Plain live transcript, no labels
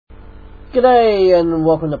G'day and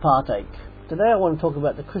welcome to Partake. Today I want to talk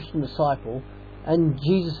about the Christian disciple and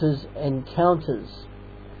Jesus' encounters.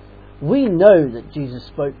 We know that Jesus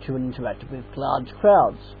spoke to and interacted with large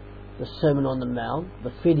crowds. The Sermon on the Mount,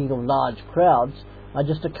 the feeding of large crowds are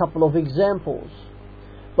just a couple of examples.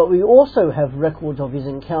 But we also have records of his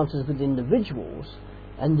encounters with individuals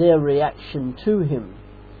and their reaction to him.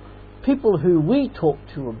 People who we talk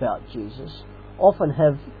to about Jesus often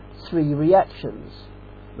have three reactions.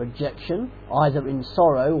 Rejection, either in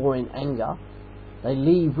sorrow or in anger. They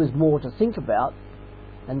leave with more to think about.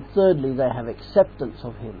 And thirdly, they have acceptance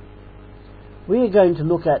of him. We are going to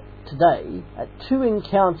look at today at two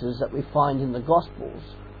encounters that we find in the Gospels,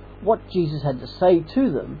 what Jesus had to say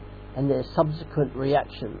to them and their subsequent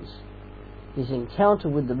reactions. His encounter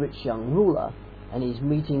with the rich young ruler and his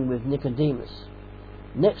meeting with Nicodemus.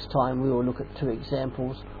 Next time we will look at two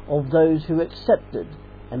examples of those who accepted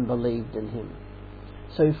and believed in him.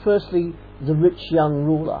 So firstly, the rich young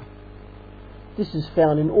ruler. This is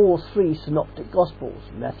found in all three synoptic Gospels,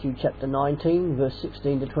 Matthew chapter 19 verse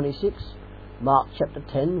 16 to 26, Mark chapter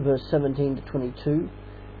 10 verse 17 to 22,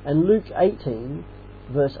 and Luke 18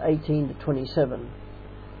 verse 18 to 27.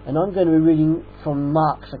 And I'm going to be reading from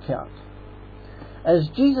Mark's account. As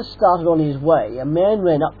Jesus started on his way, a man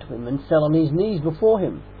ran up to him and fell on his knees before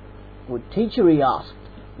him. "Good teacher," he asked,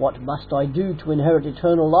 "what must I do to inherit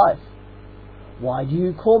eternal life?" "Why do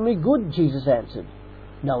you call me good?" Jesus answered.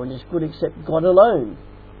 "No one is good except God alone.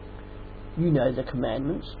 You know the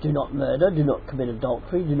commandments. Do not murder, do not commit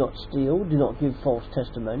adultery, do not steal, do not give false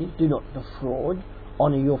testimony, do not defraud,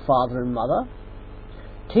 honour your father and mother."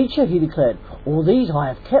 "Teacher," he declared, "all these I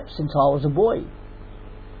have kept since I was a boy."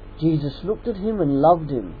 Jesus looked at him and loved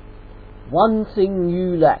him. "One thing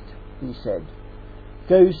you lack," he said.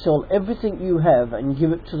 "Go sell everything you have and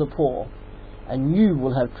give it to the poor, and you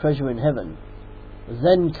will have treasure in heaven.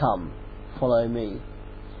 Then come, follow me."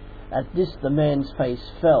 At this the man's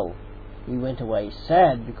face fell. He went away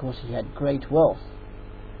sad because he had great wealth.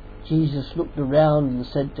 Jesus looked around and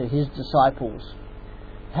said to his disciples,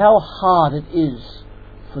 "How hard it is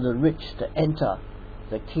for the rich to enter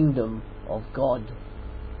the kingdom of God."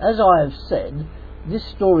 As I have said, this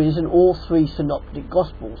story is in all three synoptic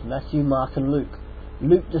Gospels, Matthew, Mark and Luke.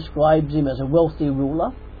 Luke describes him as a wealthy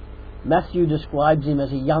ruler. Matthew describes him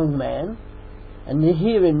as a young man. And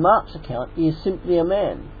here in Mark's account, he is simply a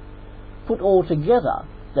man. Put all together,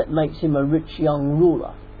 that makes him a rich young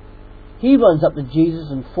ruler. He runs up to Jesus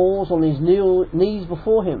and falls on his knees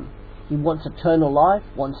before him. He wants eternal life,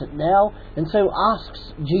 wants it now, and so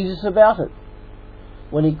asks Jesus about it.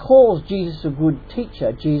 When he calls Jesus a good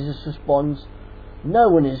teacher, Jesus responds, "No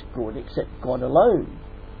one is good except God alone."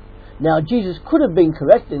 Now, Jesus could have been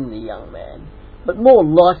correcting the young man, but more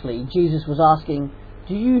likely Jesus was asking,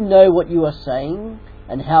 "Do you know what you are saying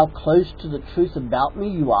and how close to the truth about me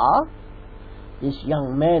you are?" This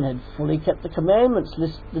young man had fully kept the commandments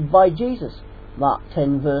listed by Jesus, Mark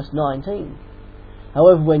 10 verse 19.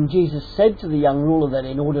 However, when Jesus said to the young ruler that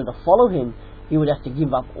in order to follow him, he would have to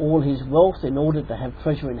give up all his wealth in order to have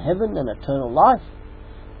treasure in heaven and eternal life,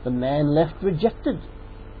 the man left rejected.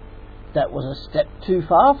 That was a step too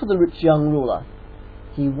far for the rich young ruler.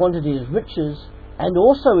 He wanted his riches and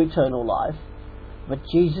also eternal life, but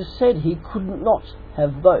Jesus said he could not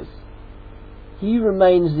have both. He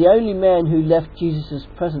remains the only man who left Jesus'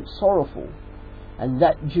 presence sorrowful, and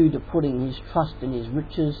that due to putting his trust in his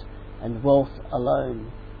riches and wealth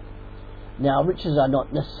alone. Now, riches are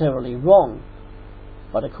not necessarily wrong,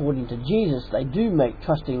 but according to Jesus, they do make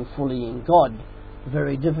trusting fully in God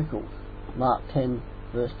very difficult. Mark 10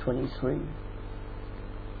 verse 23.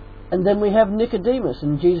 And then we have Nicodemus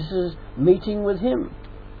and Jesus' meeting with him.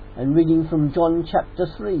 And reading from John chapter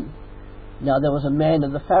 3. Now there was a man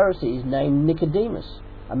of the Pharisees named Nicodemus,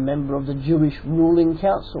 a member of the Jewish ruling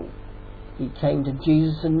council. He came to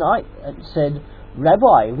Jesus at night and said,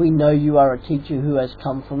 "Rabbi, we know you are a teacher who has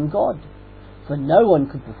come from God, for no one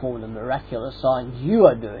could perform the miraculous signs you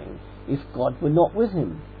are doing if God were not with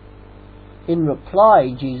him." In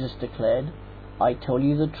reply, Jesus declared, "I tell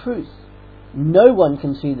you the truth. No one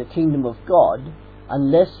can see the kingdom of God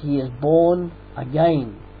unless he is born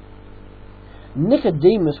again."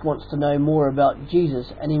 Nicodemus wants to know more about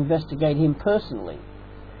Jesus and investigate him personally,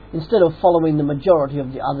 instead of following the majority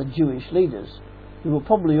of the other Jewish leaders, who were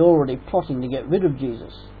probably already plotting to get rid of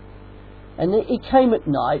Jesus. And he came at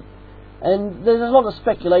night, and there's a lot of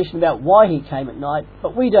speculation about why he came at night,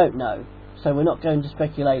 but we don't know, so we're not going to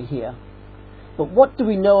speculate here. But what do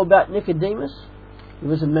we know about Nicodemus? He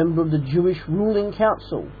was a member of the Jewish ruling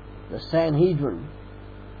council, the Sanhedrin.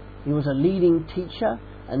 He was a leading teacher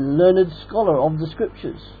and learned scholar of the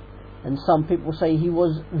scriptures. and some people say he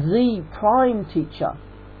was the prime teacher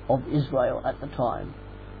of Israel at the time.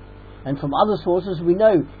 And from other sources we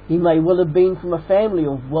know he may well have been from a family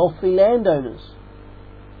of wealthy landowners.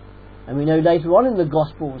 And we know later on in the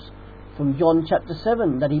Gospels, from John chapter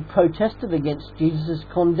 7, that he protested against Jesus'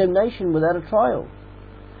 condemnation without a trial.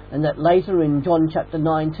 And that later in John chapter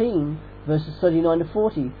 19, verses 39 to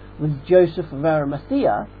 40, with Joseph of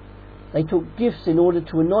Arimathea, they took gifts in order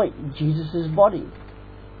to anoint Jesus' body.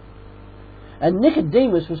 And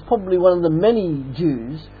Nicodemus was probably one of the many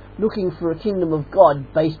Jews looking for a kingdom of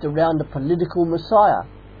God based around a political Messiah,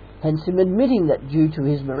 hence him admitting that due to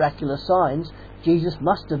his miraculous signs, Jesus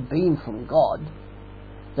must have been from God.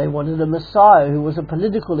 They wanted a Messiah who was a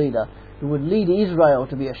political leader, who would lead Israel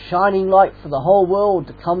to be a shining light for the whole world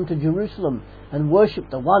to come to Jerusalem and worship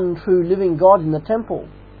the one true living God in the temple.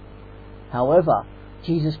 However,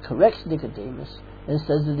 Jesus corrects Nicodemus and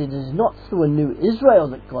says that it is not through a new Israel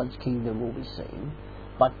that God's kingdom will be seen,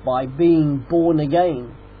 but by being born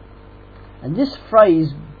again. And this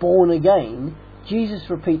phrase, born again, Jesus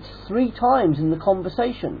repeats 3 times in the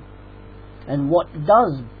conversation. And what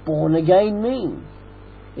does born again mean?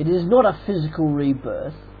 It is not a physical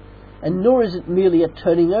rebirth, and nor is it merely a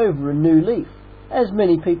turning over a new leaf, as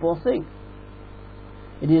many people think.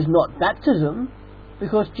 It is not baptism,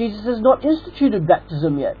 because Jesus has not instituted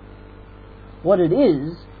baptism yet. What it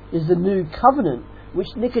is the new covenant which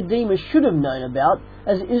Nicodemus should have known about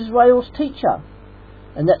as Israel's teacher.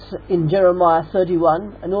 And that's in Jeremiah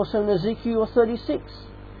 31 and also in Ezekiel 36.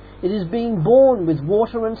 It is being born with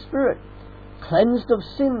water and spirit, cleansed of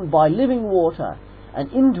sin by living water,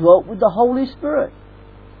 and indwelt with the Holy Spirit.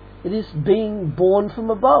 It is being born from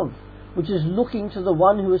above, which is looking to the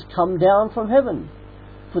one who has come down from heaven.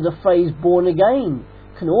 For the phrase born again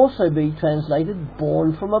can also be translated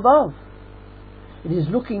born from above. It is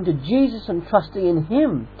looking to Jesus and trusting in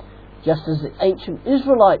him, just as the ancient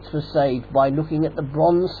Israelites were saved by looking at the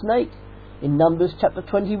bronze snake in Numbers chapter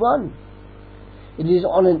 21. It is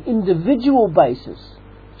on an individual basis,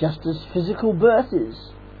 just as physical birth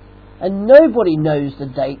is. And nobody knows the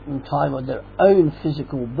date and time of their own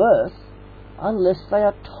physical birth unless they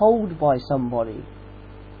are told by somebody.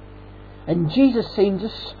 And Jesus seems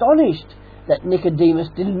astonished that Nicodemus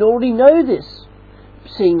didn't already know this,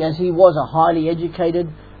 seeing as he was a highly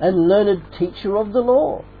educated and learned teacher of the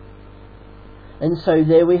law. And so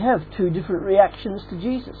there we have 2 different reactions to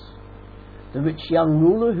Jesus. The rich young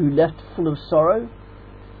ruler who left full of sorrow,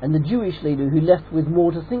 and the Jewish leader who left with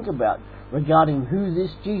more to think about regarding who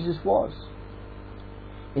this Jesus was.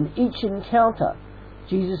 In each encounter,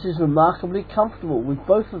 Jesus is remarkably comfortable with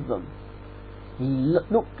both of them. He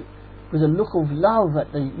looked with a look of love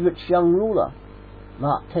at the rich young ruler,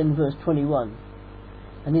 Mark 10 verse 21,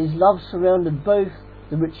 and his love surrounded both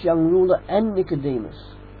the rich young ruler and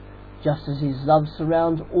Nicodemus, just as his love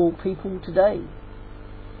surrounds all people today.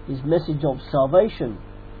 His message of salvation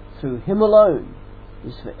through him alone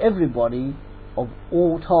is for everybody of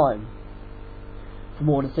all time. For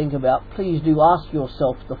more to think about, please do ask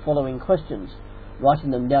yourself the following questions,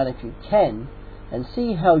 writing them down if you can, and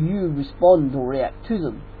see how you respond or react to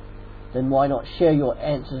them. Then why not share your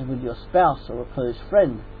answers with your spouse or a close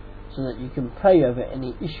friend, so that you can pray over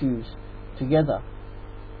any issues together.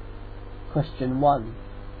 Question 1.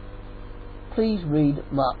 Please read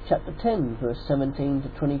Mark chapter 10 verse 17 to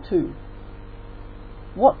 22.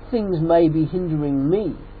 What things may be hindering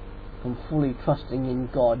me from fully trusting in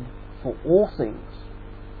God for all things?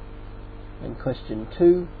 And question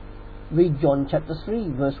 2, read John chapter 3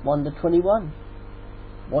 verse 1 to 21.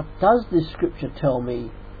 What does this scripture tell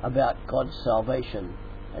me about God's salvation,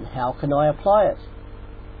 and how can I apply it?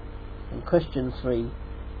 And question 3,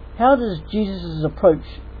 how does Jesus'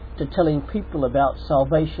 approach to telling people about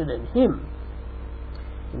salvation in him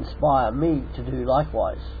inspire me to do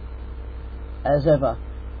likewise? As ever,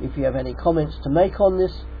 if you have any comments to make on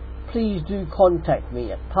this, please do contact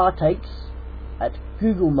me at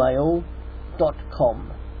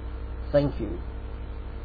partakes@googlemail.com. Thank you.